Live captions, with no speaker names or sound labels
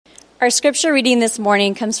Our scripture reading this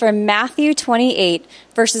morning comes from Matthew 28,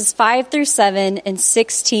 verses 5 through 7 and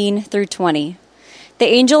 16 through 20. The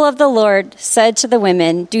angel of the Lord said to the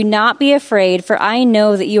women, "Do not be afraid, for I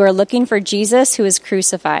know that you are looking for Jesus who is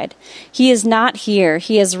crucified. He is not here.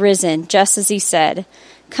 He has risen, just as he said.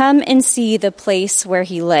 Come and see the place where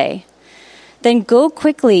he lay. Then go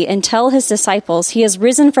quickly and tell his disciples, he has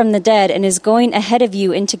risen from the dead and is going ahead of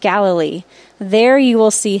you into Galilee. There you will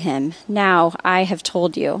see him. Now I have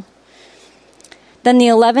told you." Then the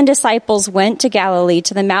 11 disciples went to Galilee,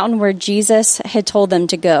 to the mountain where Jesus had told them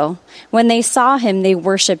to go. When they saw him, they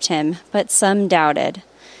worshipped him, but some doubted.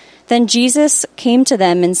 Then Jesus came to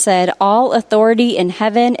them and said, "All authority in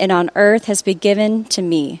heaven and on earth has been given to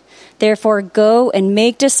me. Therefore go and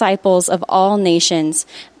make disciples of all nations,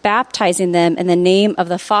 baptizing them in the name of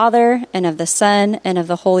the Father and of the Son and of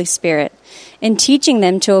the Holy Spirit, and teaching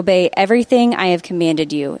them to obey everything I have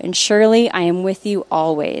commanded you. And surely I am with you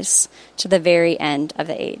always, to the very end of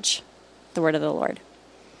the age." The word of the Lord.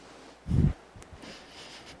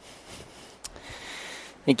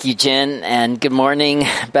 Thank you, Jen, and good morning,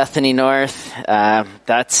 Bethany North.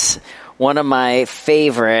 That's one of my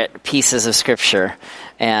favorite pieces of scripture.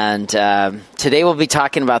 And today we'll be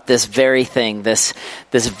talking about this very thing, this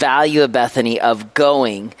value of Bethany, of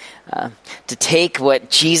going, to take what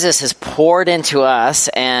Jesus has poured into us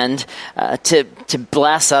and to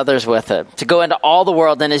bless others with it, to go into all the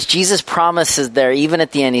world. And as Jesus promises there, even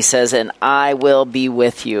at the end, he says, "And I will be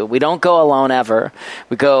with you." We don't go alone ever.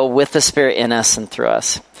 We go with the Spirit in us and through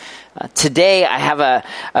us. Today I have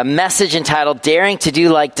a message entitled "Daring to Do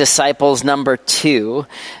Like Disciples number 2,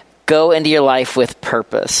 Go into your life with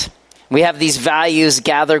purpose." We have these values,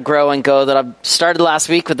 gather, grow, and go, that I started last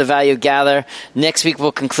week with the value of gather. Next week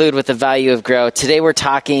we'll conclude with the value of grow. Today we're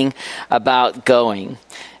talking about going.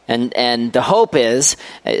 And the hope is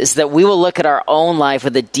that we will look at our own life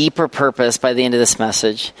with a deeper purpose by the end of this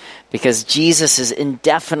message, because Jesus is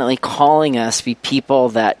indefinitely calling us to be people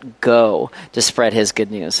that go to spread his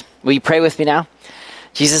good news. Will you pray with me now?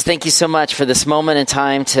 Jesus, thank you so much for this moment in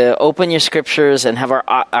time to open your scriptures and have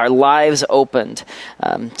our lives opened,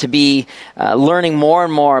 to be learning more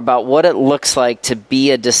and more about what it looks like to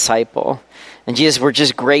be a disciple. And Jesus, we're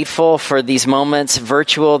just grateful for these moments,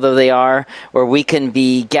 virtual though they are, where we can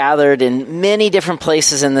be gathered in many different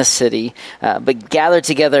places in this city, but gathered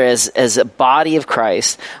together as a body of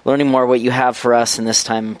Christ, learning more what you have for us in this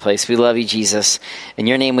time and place. We love you, Jesus. In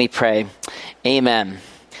your name we pray. Amen.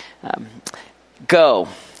 Go.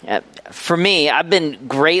 For me, I've been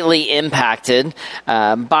greatly impacted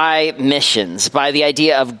by missions, by the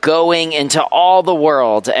idea of going into all the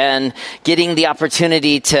world and getting the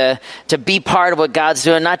opportunity to be part of what God's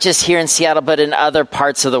doing, not just here in Seattle, but in other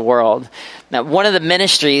parts of the world. Now, one of the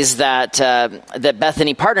ministries that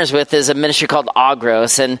Bethany partners with is a ministry called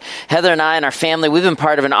Agros. And Heather and I and our family, we've been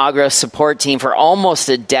part of an Agros support team for almost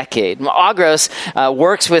a decade. Agros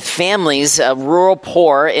works with families, rural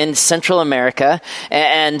poor in Central America,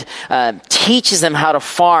 and teaches them how to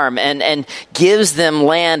farm and gives them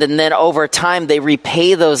land. And then over time, they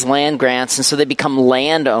repay those land grants. And so they become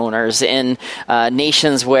landowners in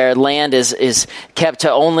nations where land is kept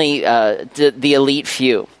to only the elite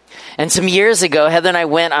few. And some years ago, Heather and I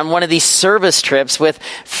went on one of these service trips with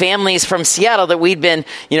families from Seattle that we'd been,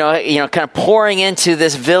 kind of pouring into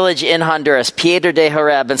this village in Honduras,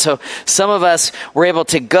 Pt.2. And so some of us were able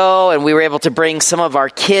to go, and we were able to bring some of our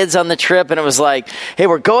kids on the trip. And it was like, hey,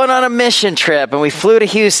 we're going on a mission trip. And we flew to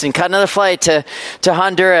Houston, caught another flight to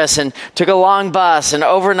Honduras, and took a long bus and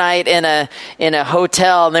overnight in a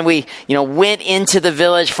hotel. And then we, went into the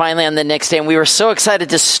village finally on the next day. And we were so excited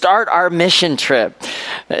to start our mission trip.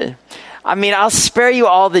 I'll spare you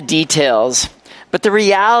all the details, but the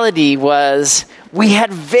reality was we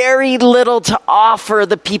had very little to offer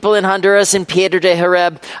the people in Honduras and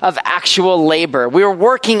Pt.2 of actual labor. We were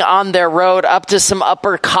working on their road up to some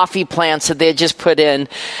upper coffee plants that they had just put in.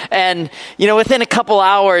 And, within a couple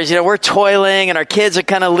hours, we're toiling and our kids are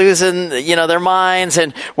kind of losing, their minds,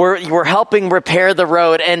 and we're helping repair the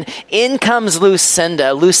road. And in comes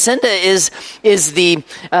Lucinda. Lucinda is the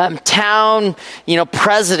town,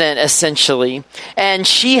 president essentially. And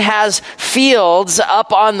she has fields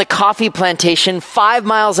up on the coffee plantation 5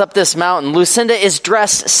 miles up this mountain. Lucinda is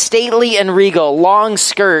dressed stately and regal, long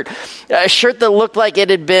skirt, a shirt that looked like it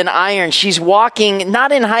had been ironed. She's walking,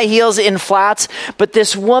 not in high heels, in flats, but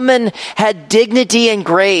this woman had dignity and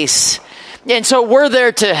grace. And so we're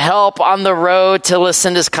there to help on the road to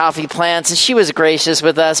Lucinda's coffee plants, and she was gracious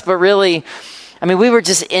with us, but really, we were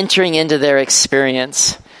just entering into their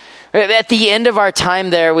experience. At the end of our time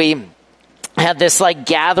there, we had this like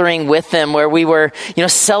gathering with them where we were,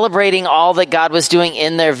 celebrating all that God was doing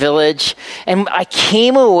in their village. And I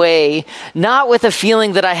came away not with a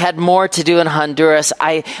feeling that I had more to do in Honduras.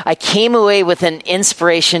 I came away with an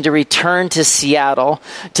inspiration to return to Seattle,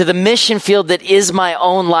 to the mission field that is my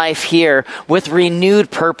own life here, with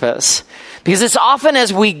renewed purpose. Because it's often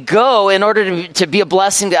as we go in order to be a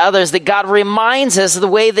blessing to others that God reminds us of the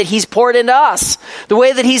way that he's poured into us, the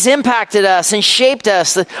way that he's impacted us and shaped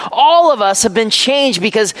us. That all of us have been changed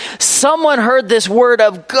because someone heard this word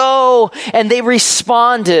of go and they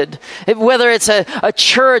responded. Whether it's a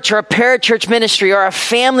church or a parachurch ministry or a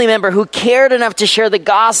family member who cared enough to share the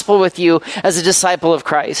gospel with you as a disciple of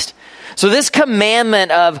Christ. So this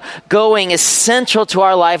commandment of going is central to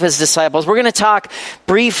our life as disciples. We're going to talk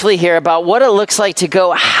briefly here about what it looks like to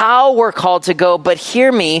go, how we're called to go, but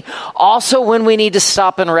hear me, also when we need to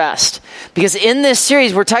stop and rest. Because in this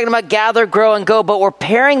series, we're talking about gather, grow, and go, but we're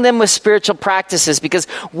pairing them with spiritual practices because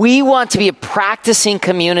we want to be a practicing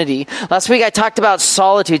community. Last week, I talked about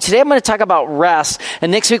solitude. Today, I'm going to talk about rest.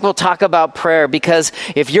 And next week, we'll talk about prayer because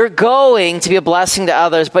if you're going to be a blessing to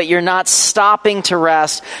others, but you're not stopping to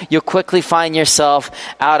rest, you'll quickly find yourself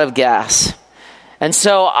out of gas. And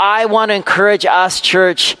so I want to encourage us,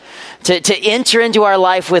 church, to enter into our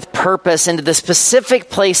life with purpose into the specific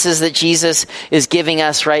places that Jesus is giving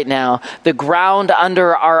us right now, the ground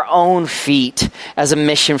under our own feet as a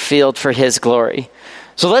mission field for his glory.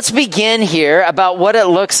 So let's begin here about what it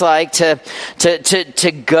looks like to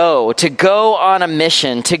go on a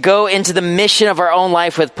mission, to go into the mission of our own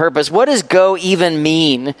life with purpose. What does go even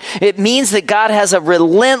mean? It means that God has a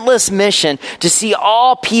relentless mission to see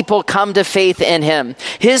all people come to faith in him.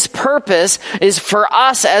 His purpose is for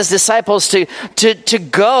us as disciples to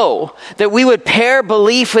go, that we would pair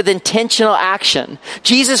belief with intentional action.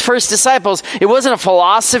 Jesus' first disciples, it wasn't a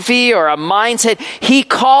philosophy or a mindset. He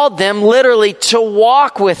called them literally to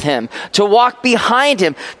walk with him, to walk behind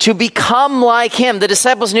him, to become like him. The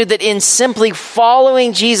disciples knew that in simply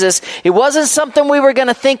following Jesus, it wasn't something we were going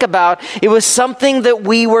to think about. It was something that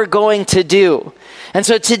we were going to do. And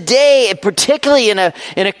so today, particularly in a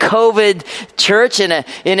COVID church, in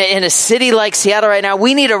a city like Seattle right now,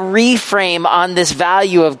 we need a reframe on this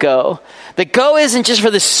value of go. That go isn't just for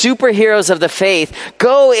the superheroes of the faith.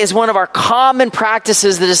 Go is one of our common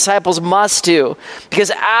practices the disciples must do.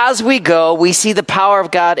 Because as we go, we see the power of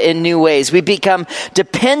God in new ways. We become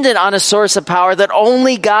dependent on a source of power that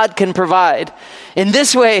only God can provide. In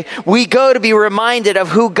this way, we go to be reminded of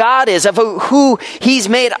who God is, of who he's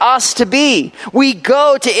made us to be. We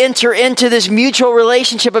go to enter into this mutual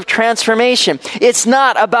relationship of transformation. It's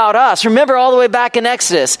not about us. Remember all the way back in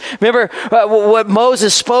Exodus. Remember what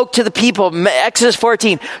Moses spoke to the people, Exodus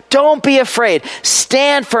 14. Don't be afraid.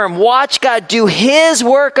 Stand firm. Watch God do his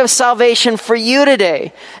work of salvation for you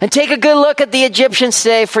today. And take a good look at the Egyptians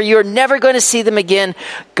today, for you're never going to see them again.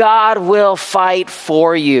 God will fight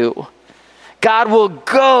for you. God will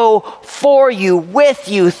go for you, with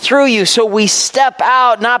you, through you. So we step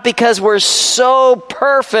out not because we're so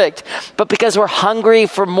perfect, but because we're hungry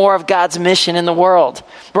for more of God's mission in the world.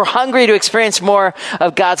 We're hungry to experience more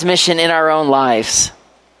of God's mission in our own lives.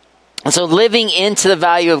 And so living into the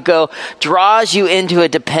value of go draws you into a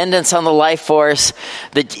dependence on the life force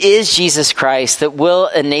that is Jesus Christ, that will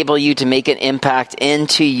enable you to make an impact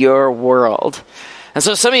into your world. And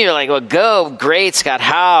so some of you are like, well, go, great, Scott,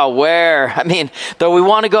 how, where? I mean, though we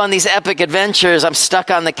want to go on these epic adventures, I'm stuck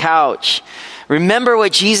on the couch. Remember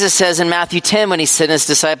what Jesus says in Matthew 10 when he sent his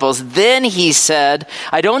disciples. Then he said,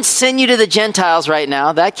 I don't send you to the Gentiles right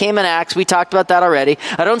now. That came in Acts. We talked about that already.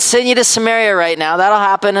 I don't send you to Samaria right now. That'll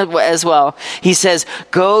happen as well. He says,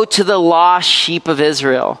 go to the lost sheep of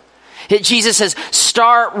Israel. Jesus says,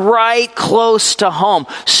 start right close to home.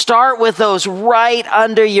 Start with those right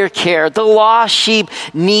under your care. The lost sheep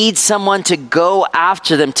need someone to go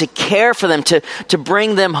after them, to care for them, to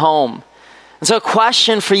bring them home. And so a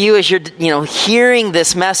question for you as you're, hearing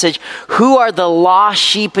this message, who are the lost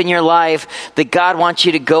sheep in your life that God wants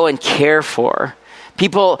you to go and care for?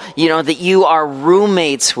 People, that you are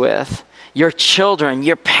roommates with. Your children,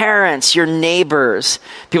 your parents, your neighbors,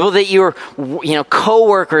 people that you're,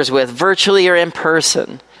 co-workers with, virtually or in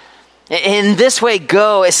person. In this way,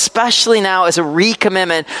 go, especially now, as a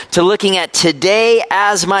recommitment to looking at today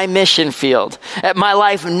as my mission field, at my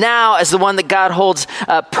life now as the one that God holds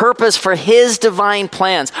purpose for his divine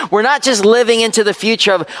plans. We're not just living into the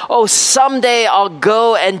future of, someday I'll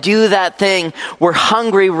go and do that thing. We're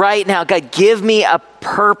hungry right now. God, give me a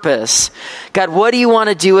purpose. God, what do you want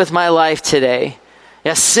to do with my life today?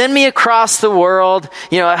 Yeah, send me across the world.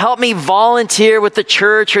 Help me volunteer with the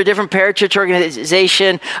church or a different parachurch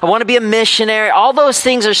organization. I want to be a missionary. All those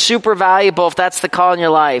things are super valuable if that's the call in your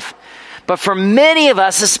life. But for many of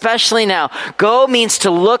us, especially now, go means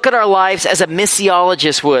to look at our lives as a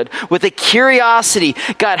missiologist would, with a curiosity.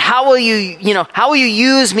 God, how will you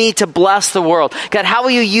use me to bless the world? God, how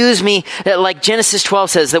will you use me, like Genesis 12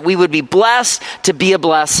 says, that we would be blessed to be a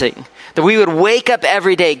blessing? That we would wake up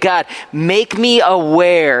every day. God, make me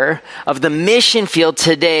aware of the mission field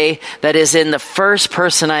today that is in the first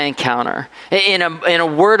person I encounter. In a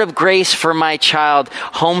word of grace for my child,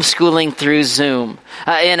 homeschooling through Zoom.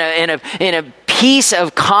 In a piece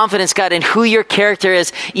of confidence, God, in who your character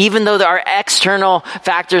is, even though our external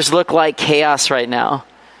factors look like chaos right now.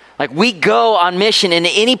 Like we go on mission in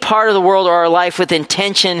any part of the world or our life with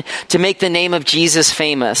intention to make the name of Jesus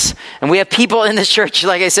famous. And we have people in this church,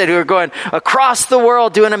 like I said, who are going across the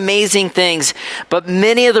world doing amazing things. But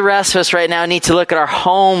many of the rest of us right now need to look at our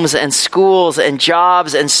homes and schools and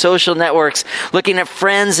jobs and social networks, looking at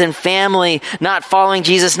friends and family, not following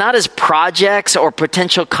Jesus, not as projects or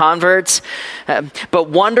potential converts, but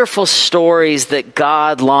wonderful stories that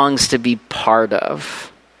God longs to be part of.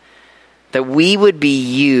 That we would be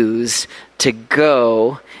used to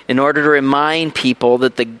go in order to remind people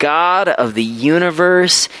that the God of the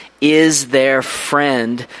universe is their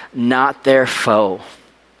friend, not their foe.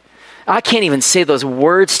 I can't even say those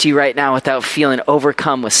words to you right now without feeling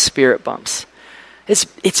overcome with spirit bumps.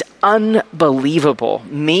 It's unbelievable.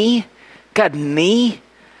 Me? God, me?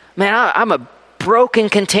 Man, I'm a broken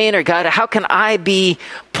container, God. How can I be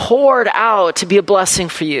poured out to be a blessing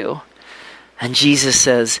for you? And Jesus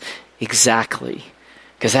says, exactly.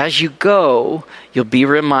 Because as you go, you'll be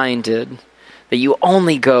reminded that you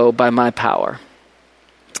only go by my power.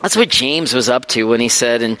 That's what James was up to when he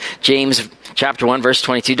said in James chapter 1, verse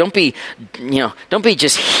 22, don't be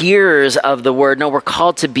just hearers of the word. No, we're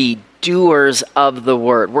called to be doers of the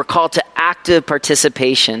word. We're called to active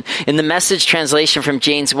participation. In the Message translation from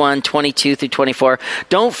James 1, 22 through 24,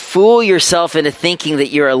 don't fool yourself into thinking that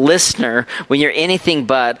you're a listener when you're anything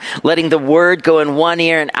but, letting the word go in one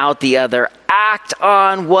ear and out the other. Act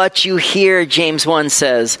on what you hear, James 1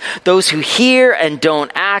 says. Those who hear and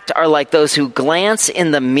don't act are like those who glance in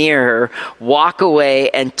the mirror, walk away,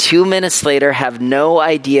 and 2 minutes later have no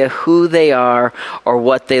idea who they are or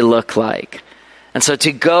what they look like. And so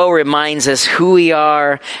to go reminds us who we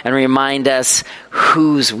are and remind us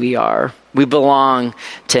whose we are. We belong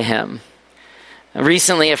to him.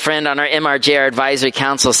 Recently, a friend on our MRJ, our advisory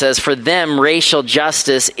council, says for them, racial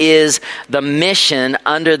justice is the mission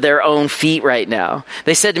under their own feet right now.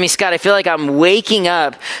 They said to me, Scott, I feel like I'm waking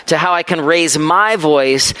up to how I can raise my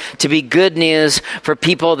voice to be good news for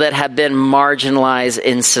people that have been marginalized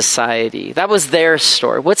in society. That was their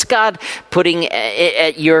story. What's God putting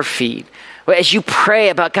at your feet? As you pray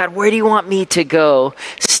about, God, where do you want me to go?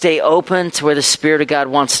 Stay open to where the Spirit of God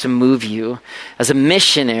wants to move you as a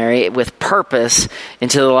missionary with purpose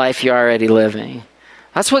into the life you're already living.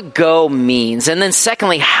 That's what go means. And then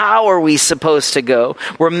secondly, how are we supposed to go?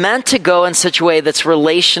 We're meant to go in such a way that's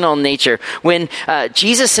relational in nature. When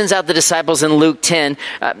Jesus sends out the disciples in Luke 10,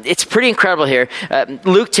 it's pretty incredible here.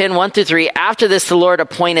 Luke 10, 1 through 3, after this, the Lord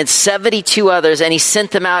appointed 72 others, and he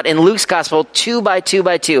sent them out in Luke's gospel, 2 by 2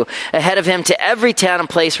 by 2, ahead of him to every town and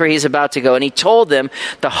place where he's about to go. And he told them,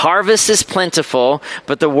 the harvest is plentiful,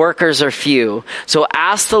 but the workers are few. So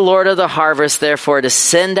ask the Lord of the harvest, therefore, to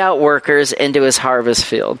send out workers into his harvest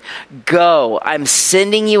field. Go, I'm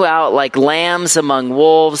sending you out like lambs among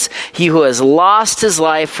wolves. He who has lost his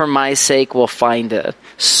life for my sake will find it.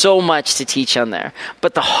 So much to teach on there.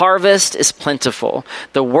 But the harvest is plentiful.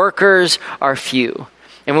 The workers are few.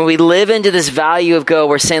 And when we live into this value of go,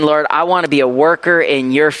 we're saying, Lord, I want to be a worker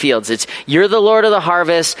in your fields. You're the Lord of the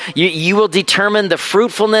harvest. You will determine the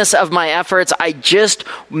fruitfulness of my efforts. I'm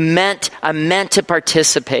meant to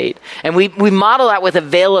participate. And we model that with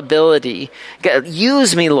availability. God,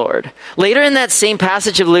 use me, Lord. Later in that same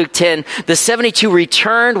passage of Luke 10, the 72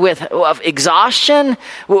 returned with exhaustion,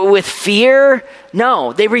 with fear.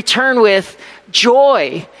 No, they returned with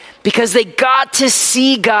joy. Because they got to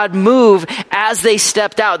see God move as they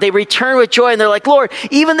stepped out. They returned with joy and they're like, Lord,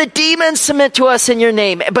 even the demons submit to us in your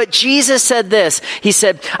name. But Jesus said this. He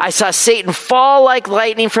said, I saw Satan fall like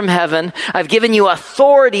lightning from heaven. I've given you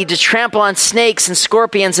authority to trample on snakes and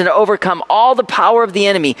scorpions and to overcome all the power of the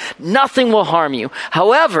enemy. Nothing will harm you.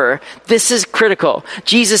 However, this is critical.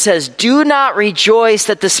 Jesus says, do not rejoice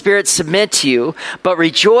that the spirits submit to you, but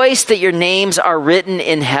rejoice that your names are written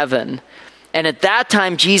in heaven. And at that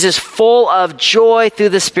time, Jesus, full of joy through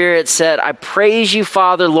the Spirit, said, I praise you,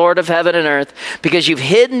 Father, Lord of heaven and earth, because you've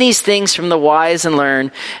hidden these things from the wise and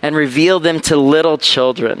learned and revealed them to little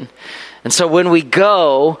children. And so when we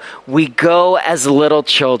go as little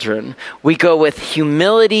children. We go with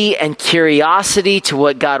humility and curiosity to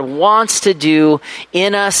what God wants to do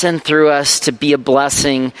in us and through us to be a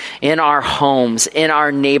blessing in our homes, in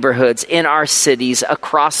our neighborhoods, in our cities,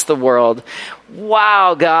 across the world.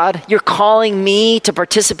 Wow, God, you're calling me to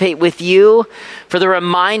participate with you for the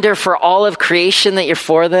reminder for all of creation that you're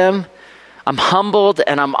for them. I'm humbled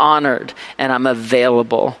and I'm honored and I'm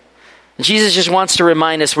available. Jesus just wants to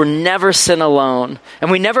remind us we're never sin alone.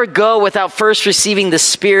 And we never go without first receiving the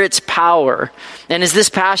Spirit's power. And as this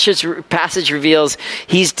passage reveals,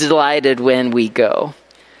 he's delighted when we go.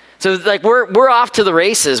 So like we're off to the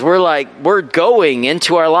races. We're going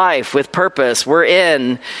into our life with purpose. We're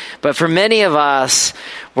in. But for many of us,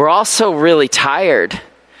 we're also really tired.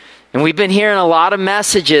 And we've been hearing a lot of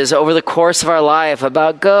messages over the course of our life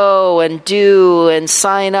about go and do and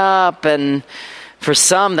sign up, and for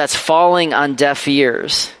some, that's falling on deaf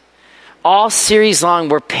ears. All series long,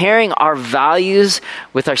 we're pairing our values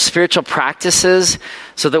with our spiritual practices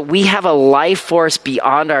so that we have a life force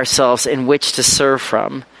beyond ourselves in which to serve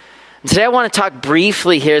from. And today I want to talk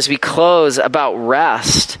briefly here as we close about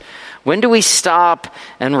rest. When do we stop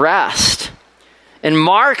and rest? In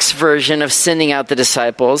Mark's version of sending out the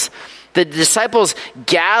disciples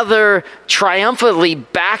gather triumphantly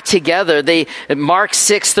back together. Mark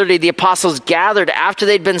 6:30, the apostles gathered after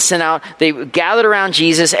they'd been sent out. They gathered around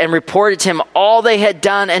Jesus and reported to him all they had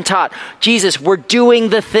done and taught. Jesus, we're doing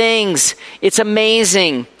the things. It's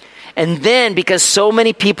amazing. And then, because so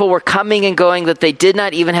many people were coming and going that they did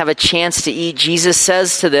not even have a chance to eat, Jesus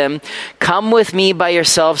says to them, come with me by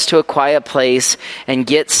yourselves to a quiet place and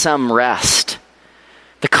get some rest.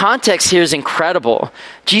 The context here is incredible.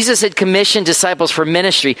 Jesus had commissioned disciples for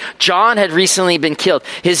ministry. John had recently been killed.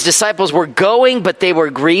 His disciples were going, but they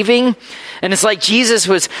were grieving. And it's like Jesus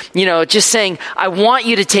was, just saying, I want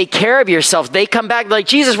you to take care of yourself. They come back like,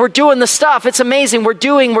 Jesus, we're doing the stuff. It's amazing. We're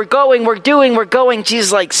going. Jesus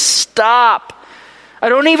is like, stop. I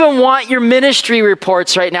don't even want your ministry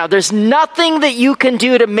reports right now. There's nothing that you can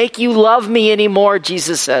do to make you love me anymore,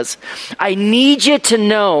 Jesus says. I need you to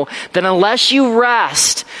know that unless you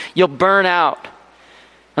rest, you'll burn out.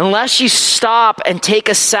 Unless you stop and take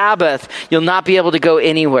a Sabbath, you'll not be able to go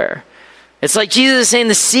anywhere. It's like Jesus is saying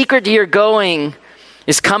the secret to your going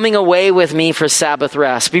is coming away with me for Sabbath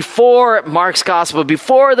rest. Before Mark's gospel,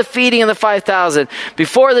 before the feeding of the 5,000,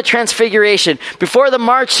 before the transfiguration, before the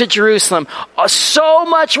march to Jerusalem, so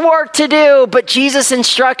much work to do, but Jesus'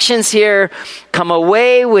 instructions here, come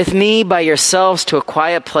away with me by yourselves to a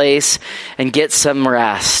quiet place and get some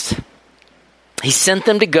rest. He sent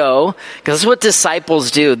them to go, because that's what disciples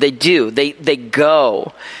do. They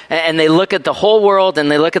go, and they look at the whole world and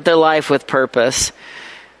they look at their life with purpose.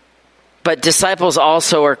 But disciples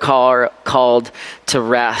also are called to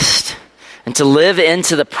rest and to live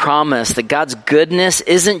into the promise that God's goodness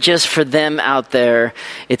isn't just for them out there.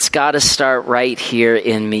 It's got to start right here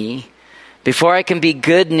in me. Before I can be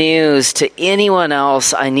good news to anyone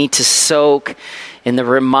else, I need to soak in the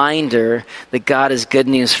reminder that God is good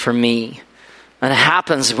news for me. And it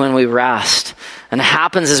happens when we rest. And it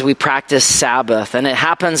happens as we practice Sabbath. And it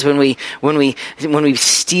happens when we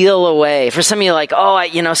steal away. For some of you, like,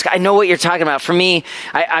 I know what you're talking about. For me,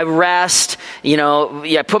 I rest,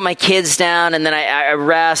 I put my kids down and then I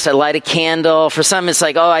rest. I light a candle. For some, it's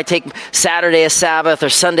like, I take Saturday as Sabbath or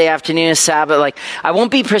Sunday afternoon as Sabbath. Like, I won't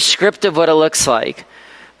be prescriptive what it looks like.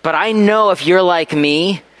 But I know if you're like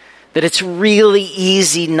me, that it's really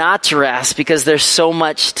easy not to rest because there's so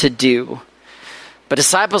much to do. But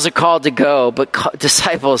disciples are called to go, but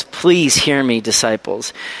disciples, please hear me,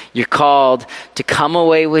 disciples. You're called to come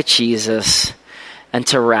away with Jesus and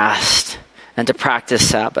to rest and to practice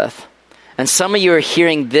Sabbath. And some of you are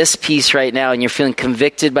hearing this piece right now and you're feeling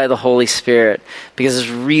convicted by the Holy Spirit because it's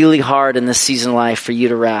really hard in this season of life for you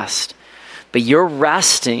to rest. But your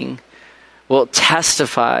resting will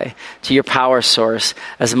testify to your power source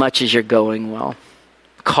as much as your going will.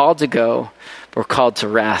 We're called to go, we're called to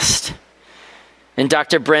rest. In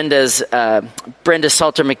Dr. Brenda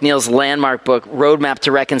Salter McNeil's landmark book, Roadmap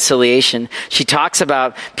to Reconciliation, she talks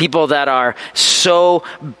about people that are so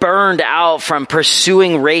burned out from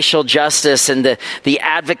pursuing racial justice and the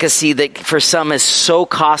advocacy that for some is so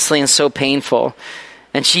costly and so painful.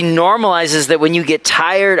 And she normalizes that when you get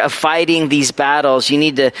tired of fighting these battles, you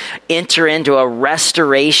need to enter into a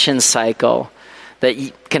restoration cycle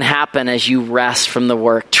that can happen as you rest from the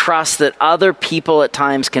work. Trust that other people at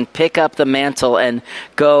times can pick up the mantle and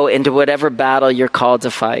go into whatever battle you're called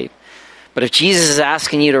to fight. But if Jesus is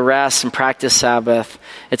asking you to rest and practice Sabbath,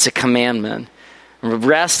 it's a commandment.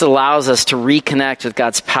 Rest allows us to reconnect with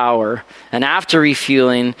God's power. And after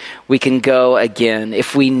refueling, we can go again.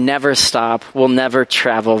 If we never stop, we'll never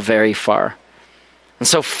travel very far. And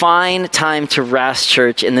so find time to rest,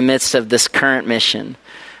 church, in the midst of this current mission.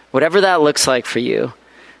 Whatever that looks like for you,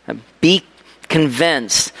 be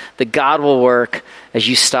convinced that God will work as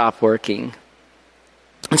you stop working.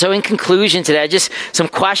 And so in conclusion today, just some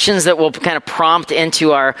questions that will kind of prompt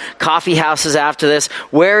into our coffee houses after this.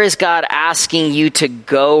 Where is God asking you to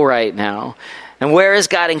go right now? And where is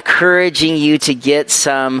God encouraging you to get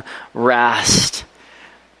some rest?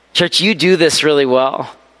 Church, you do this really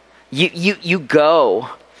well. You go.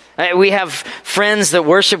 We have friends that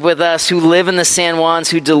worship with us who live in the San Juans,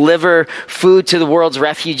 who deliver food to the world's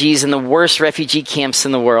refugees in the worst refugee camps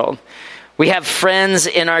in the world. We have friends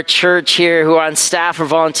in our church here who are on staff or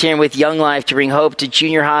volunteering with Young Life to bring hope to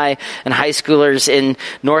junior high and high schoolers in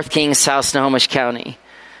North Kings, South Snohomish County.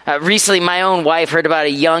 Recently, my own wife heard about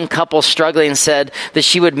a young couple struggling and said that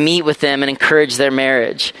she would meet with them and encourage their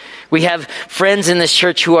marriage. We have friends in this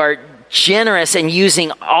church who are generous and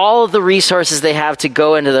using all of the resources they have to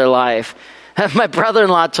go into their life. My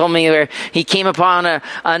brother-in-law told me where he came upon an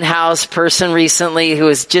unhoused person recently who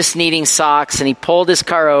was just needing socks, and he pulled his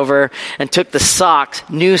car over and took the socks,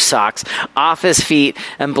 new socks, off his feet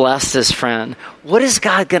and blessed his friend. What is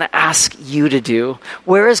God going to ask you to do?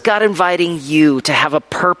 Where is God inviting you to have a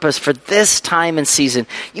purpose for this time and season?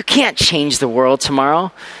 You can't change the world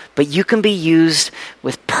tomorrow, but you can be used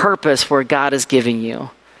with purpose where God is giving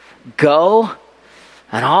you. Go,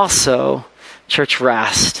 and also, church,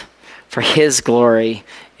 rest for his glory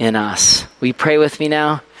in us. Will you pray with me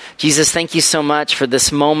now? Jesus, thank you so much for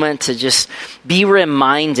this moment to just be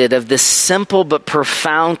reminded of this simple but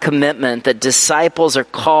profound commitment that disciples are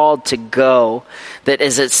called to go. That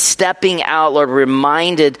as it's stepping out, Lord,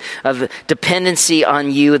 reminded of dependency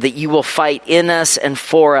on you, that you will fight in us and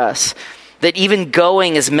for us. That even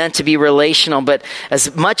going is meant to be relational, but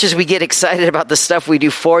as much as we get excited about the stuff we do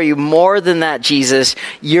for you, more than that, Jesus,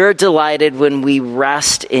 you're delighted when we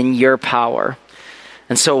rest in your power.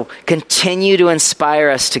 And so continue to inspire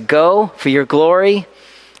us to go for your glory,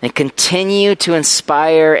 and continue to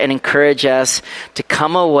inspire and encourage us to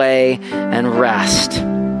come away and rest.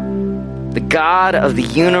 The God of the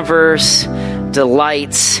universe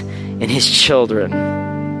delights in his children.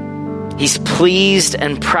 He's pleased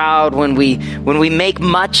and proud when we make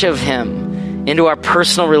much of him into our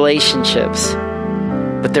personal relationships.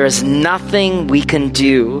 But there is nothing we can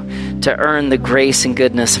do to earn the grace and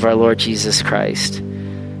goodness of our Lord Jesus Christ.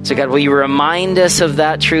 So God, will you remind us of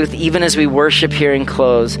that truth even as we worship here and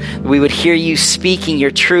close? We would hear you speaking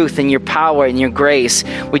your truth and your power and your grace.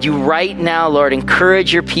 Would you right now, Lord,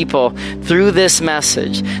 encourage your people through this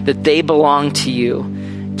message that they belong to you.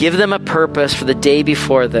 Give them a purpose for the day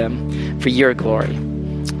before them, for your glory.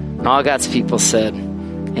 And all God's people said,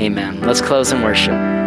 amen. Let's close in worship.